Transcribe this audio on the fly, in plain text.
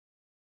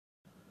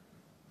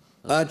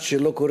עד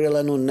שלא קורה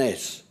לנו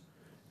נס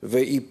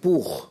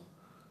והיפוך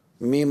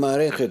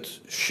ממערכת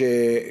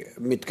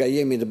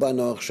שמתקיימת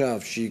בנו עכשיו,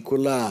 שהיא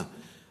כולה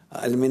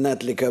על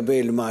מנת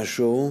לקבל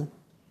משהו,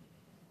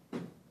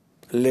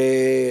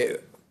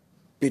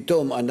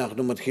 פתאום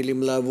אנחנו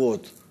מתחילים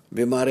לעבוד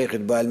במערכת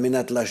על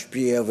מנת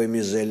להשפיע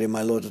ומזה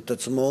למלות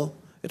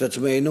את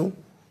עצמנו,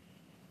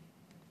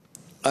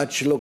 עד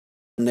שלא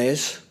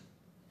נס,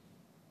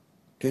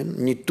 כן?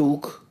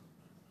 ניתוק,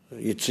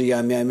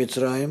 יציאה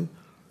ממצרים,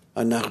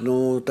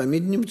 אנחנו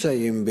תמיד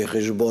נמצאים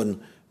בחשבון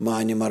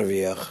מה אני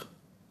מרוויח.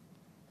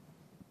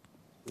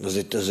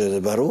 זה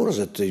ברור,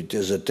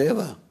 זה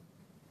טבע.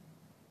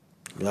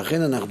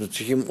 לכן אנחנו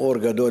צריכים אור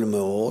גדול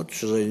מאוד,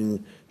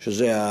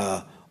 שזה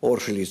האור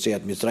של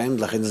יציאת מצרים,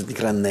 לכן זה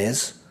נקרא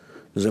נס,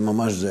 זה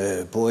ממש,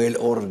 זה פועל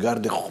אור גר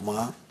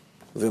דחוכמה,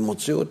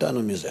 ומוציא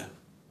אותנו מזה.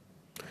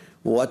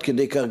 הוא עד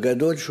כדי כך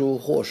גדול שהוא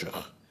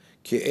חושך,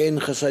 כי אין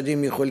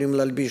חסדים יכולים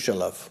להלביש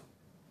עליו.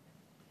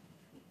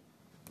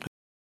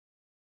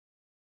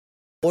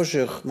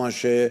 חושך, מה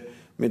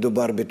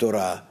שמדובר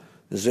בתורה,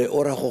 זה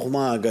אור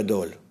החוכמה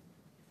הגדול.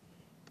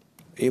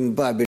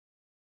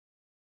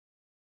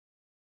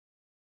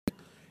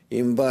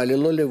 אם בא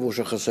ללא לבוש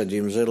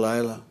החסדים, זה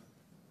לילה.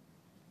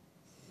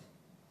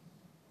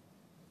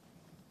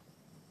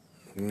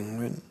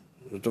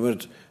 זאת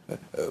אומרת,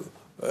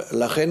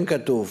 לכן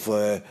כתוב,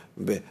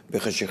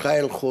 בחשיכה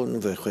ילכון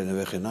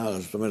וכן הלאה,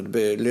 זאת אומרת,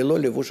 ללא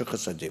לבוש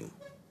החסדים.